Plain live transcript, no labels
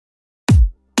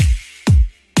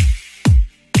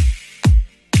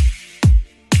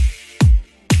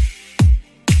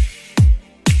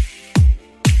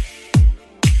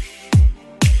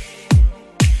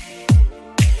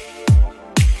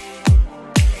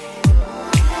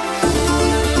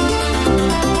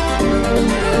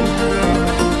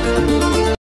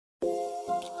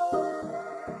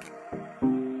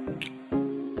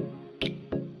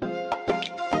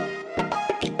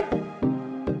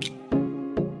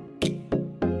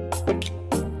Hi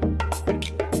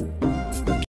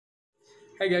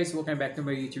guys, welcome back to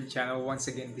my YouTube channel. Once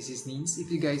again, this is Nins.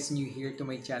 If you guys new here to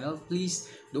my channel,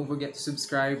 please don't forget to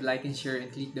subscribe, like, and share,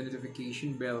 and click the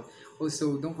notification bell.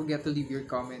 Also, don't forget to leave your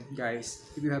comment,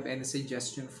 guys. If you have any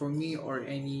suggestion for me or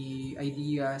any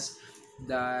ideas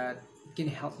that can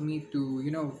help me to,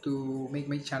 to make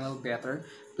my channel better,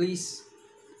 please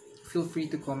feel free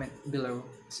to comment below.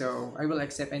 So I will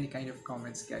accept any kind of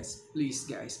comments, guys. Please,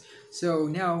 guys. So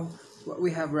now, what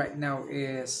we have right now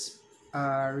is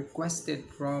requested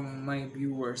from my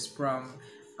viewers from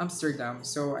Amsterdam.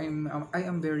 So I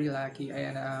am very lucky.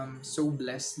 I am so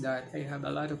blessed that I have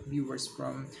a lot of viewers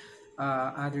from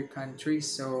other countries.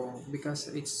 So because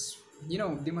it's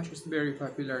Dimash is very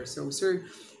popular. So sir,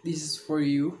 this is for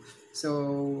you.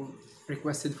 So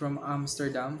requested from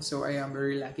Amsterdam. So I am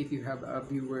very lucky to have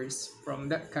viewers from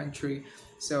that country.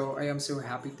 So I am so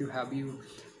happy to have you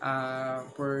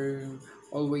for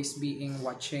always being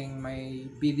watching my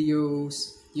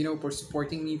videos, for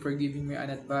supporting me, for giving me an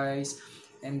advice,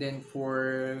 and then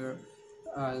for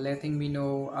letting me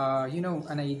know,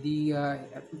 an idea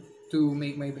to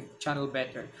make my channel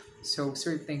better. So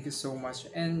sir, thank you so much.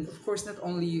 And of course, not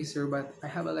only you, sir, but I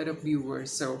have a lot of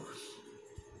viewers. So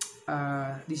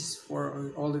this is for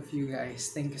all of you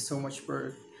guys. Thank you so much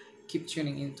for keep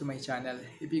tuning into my channel.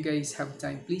 If you guys have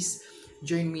time, please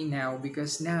join me now,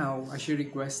 because now, as you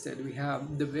requested, we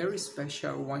have the very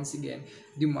special, once again,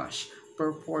 Dimash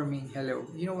performing Hello.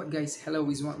 You know what, guys? Hello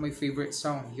is one of my favorite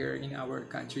song here in our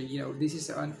country. This is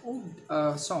an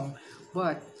old song,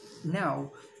 but now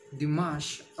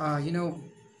Dimash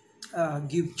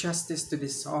give justice to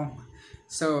this song.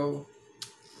 So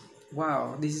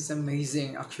wow, this is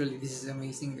amazing. Actually, this is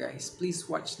amazing, guys. Please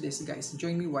watch this, guys.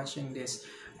 Join me watching this.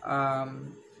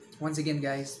 Once again,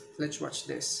 guys, let's watch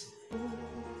this.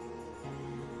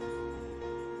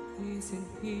 Isn't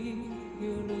he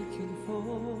you're looking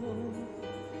for?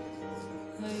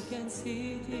 I can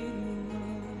see it in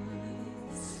your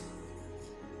eyes.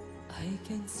 I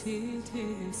can see it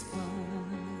in your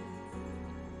smile.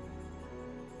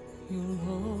 You're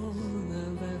all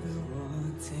I've ever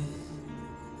wanted,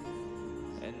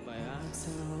 and my arms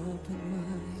are open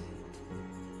wide.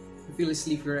 I feel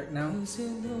sleepy right now. 'Cause you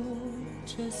know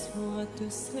just what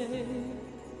to say.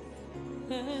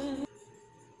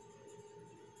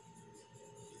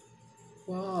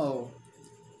 Wow,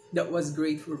 that was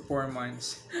great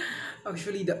performance.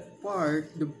 Actually, the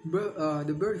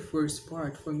very first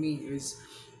part for me is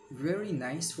very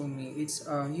nice for me. It's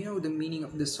the meaning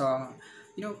of the song.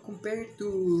 Compared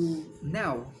to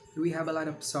now, we have a lot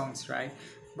of songs, right?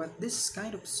 But this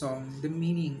kind of song, the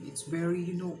meaning, it's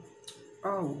very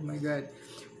oh my God.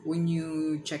 When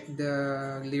you check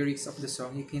the lyrics of the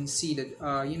song, you can see that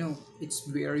it's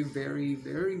very, very,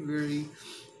 very, very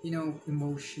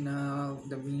emotional,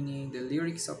 the meaning, the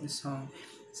lyrics of the song.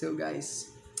 So guys,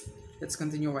 let's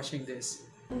continue watching this.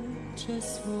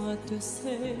 Just what to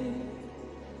say,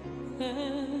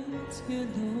 and you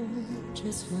know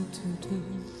just what to do,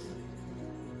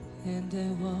 and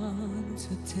I want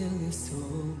to tell you so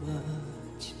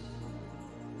much.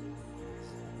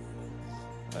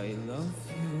 I love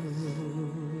you.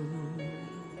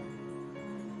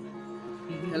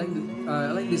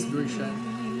 I like this version.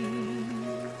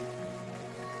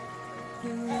 I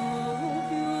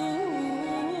love you.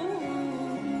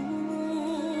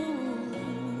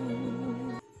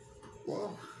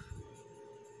 Wow.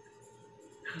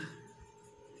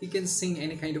 He can sing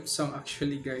any kind of song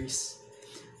actually, guys.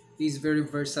 He's very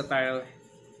versatile.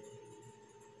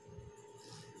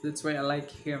 That's why I like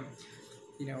him.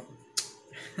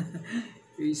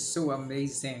 He's so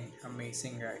amazing.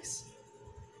 Amazing, guys.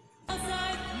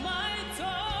 Outside my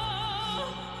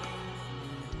door.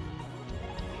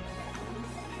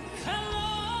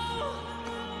 Hello.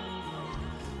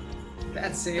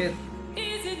 That's it.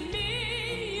 Is it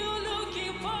me you're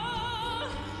looking for?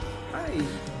 Hi.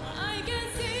 I can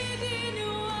see it in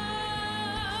your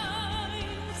eyes.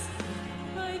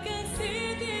 I can see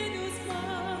it in your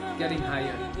smile. Getting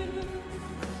higher.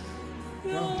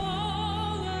 You're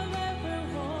all I've ever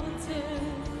wanted,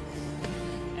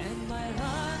 and my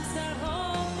arms are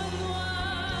open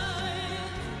wide.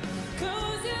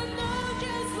 'Cause you know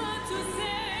just what to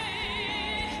say,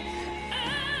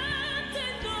 and I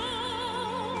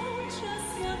know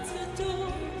just what to do,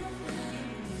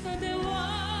 and I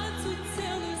want to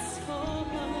tell you so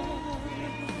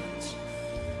much.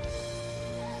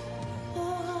 Oh,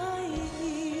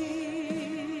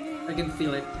 I can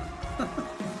feel it.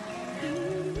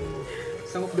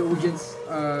 Some of the audience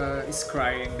is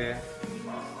crying there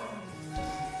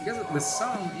because of the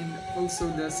song and also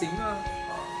the singer.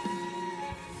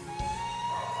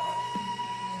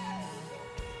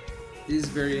 This is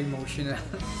very emotional.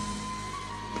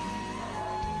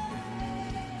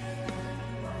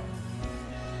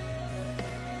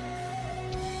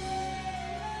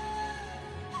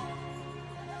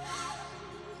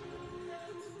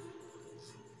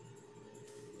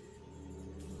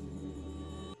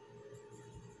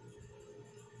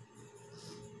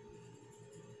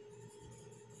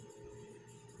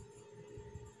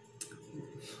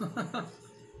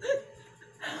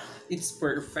 It's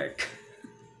perfect.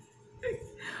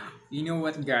 You know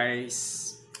what,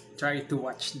 guys? Try to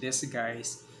watch this,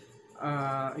 guys.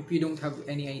 If you don't have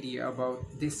any idea about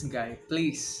this guy,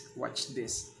 please watch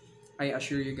this. I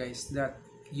assure you guys that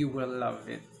you will love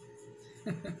it.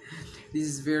 This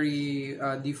is very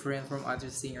different from other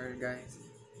singer, guys.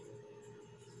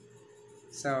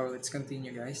 So let's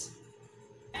continue, guys.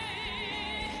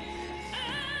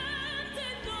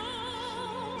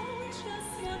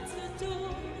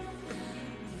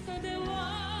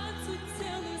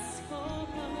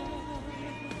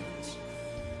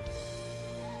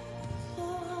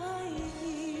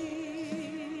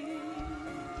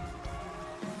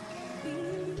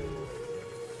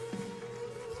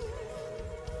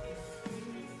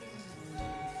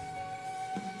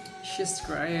 She's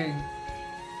crying.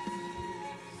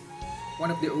 One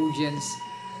of the audience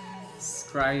is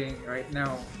crying right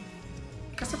now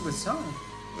because of the song.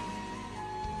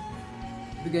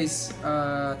 If you guys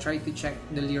try to check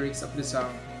the lyrics of the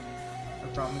song, I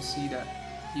promise you that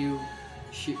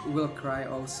she will cry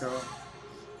also.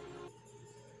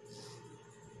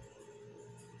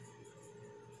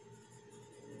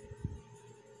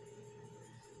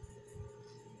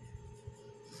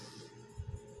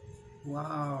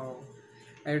 Wow.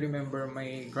 I remember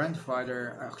my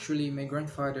grandfather, actually my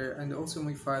grandfather and also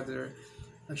my father,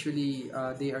 actually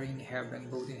they are in heaven,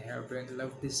 both in heaven,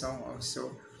 love this song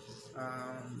also.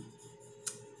 Um,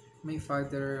 my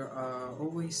father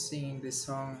always sing this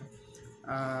song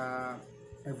uh,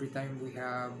 every time we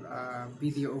have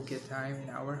video okay time in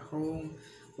our home.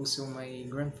 Also my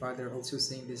grandfather also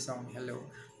sing this song Hello,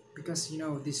 because you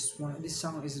know this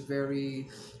song is very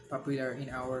popular in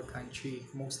our country,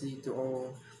 mostly to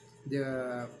all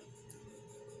the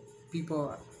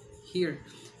people here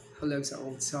who loves an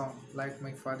old song like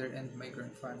my father and my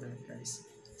grandfather, guys.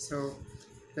 So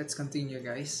let's continue,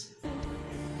 guys.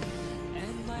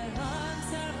 And my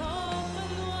arms are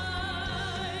open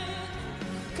wide,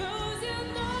 'cause you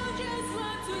know just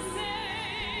what to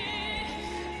say,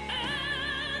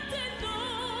 and I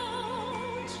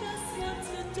know just what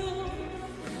to do,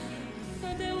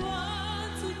 and I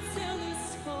want to tell you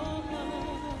so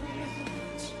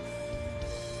much.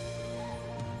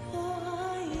 Oh,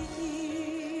 I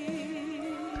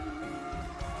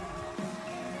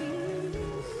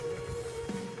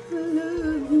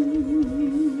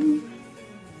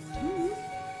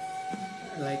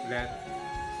Like that.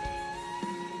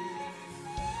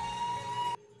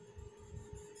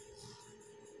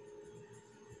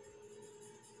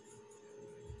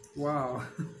 Wow.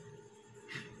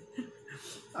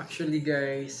 Actually,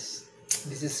 guys,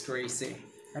 this is crazy.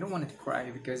 I don't want to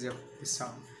cry because of the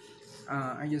song.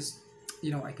 I just,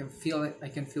 I can feel it. I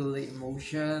can feel the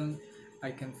emotion.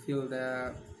 I can feel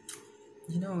the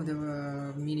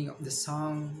meaning of the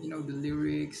song. The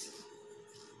lyrics.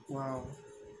 Wow.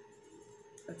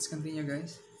 Let's continue,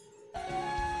 guys.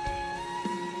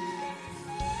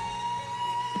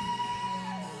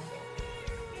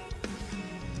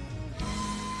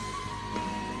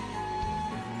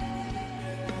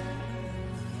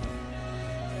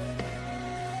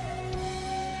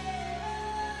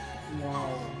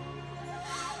 Wow.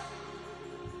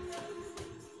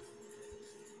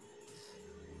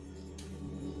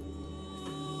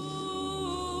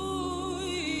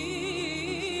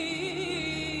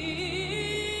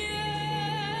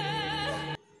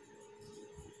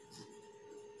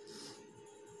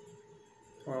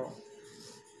 Wow.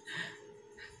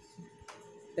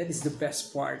 That is the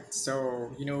best part.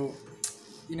 So, he knows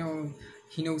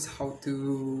how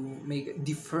to make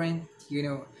different,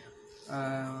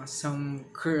 some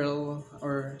curl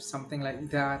or something like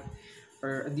that,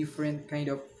 or a different kind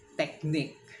of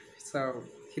technique. So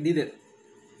he did it.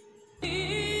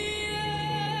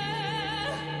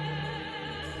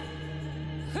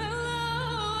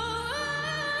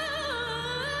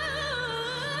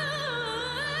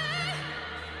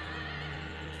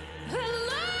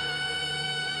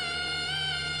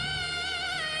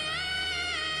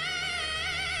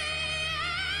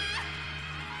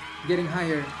 Getting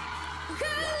higher.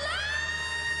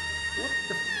 What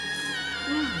the?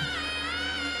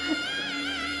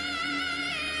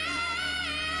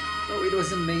 Oh, it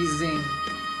was amazing.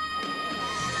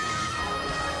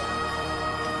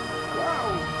 Wow.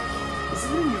 Is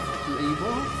it a new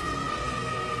label?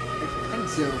 I think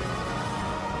so.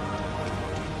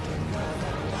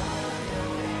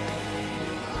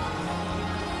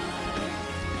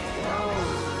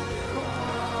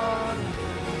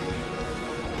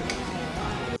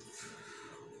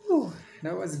 Whew,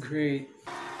 that was great.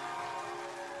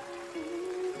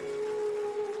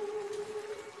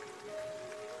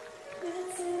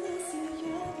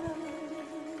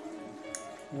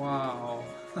 Wow.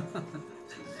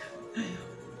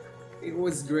 It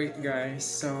was great, guys.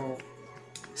 So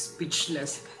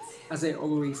speechless, as I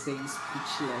always say,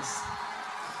 speechless.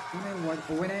 I'm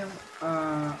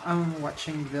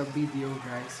watching the video,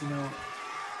 guys. I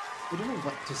don't know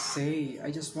what to say. I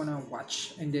just wanna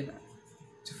watch and then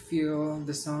to feel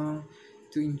the song,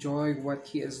 to enjoy what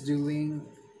he is doing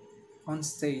on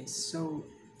stage. So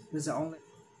that's the only.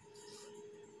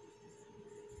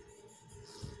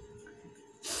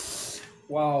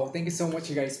 Wow, thank you so much,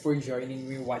 you guys, for joining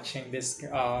me watching this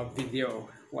video,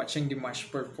 watching DIMASH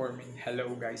performing. Hello,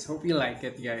 guys. Hope you like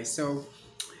it, guys. So,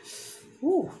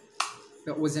 whew,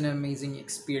 that was an amazing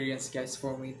experience, guys,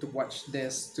 for me to watch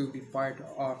this, to be part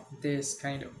of this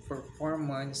kind of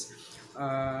performance,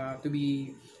 to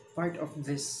be part of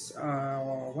this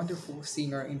wonderful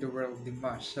singer in the world,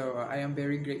 DIMASH. So I am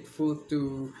very grateful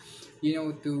to,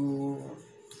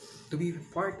 to be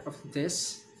part of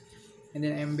this, and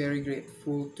then I'm very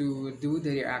grateful to do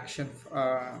the reaction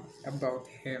about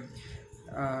him.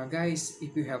 Guys,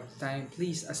 if you have time,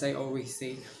 please, as I always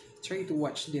say, try to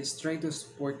watch this, try to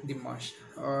support DIMASH.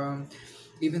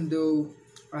 Even though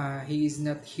he is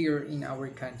not here in our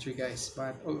country, guys,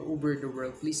 but all over the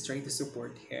world, please try to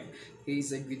support him. He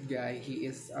is a good guy, he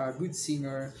is a good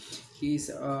singer, he is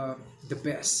the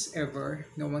best ever.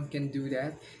 No one can do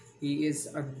that. He is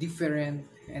a different,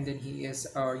 and then he is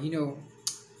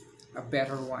a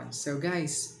better one. So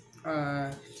guys,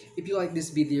 if you like this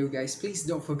video, guys, please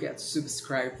don't forget to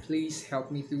subscribe. Please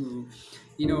help me to,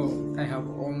 I have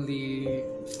only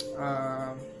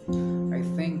I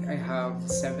think I have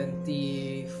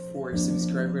 74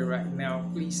 subscriber right now.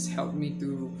 Please help me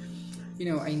to,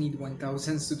 I need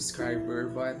 1,000 subscriber,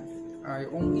 but I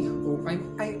only hope I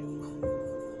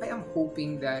am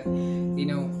hoping that,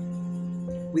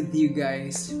 with you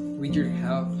guys, with your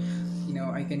help,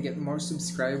 I can get more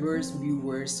subscribers,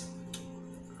 viewers.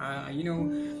 I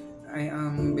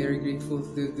am very grateful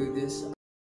to do this.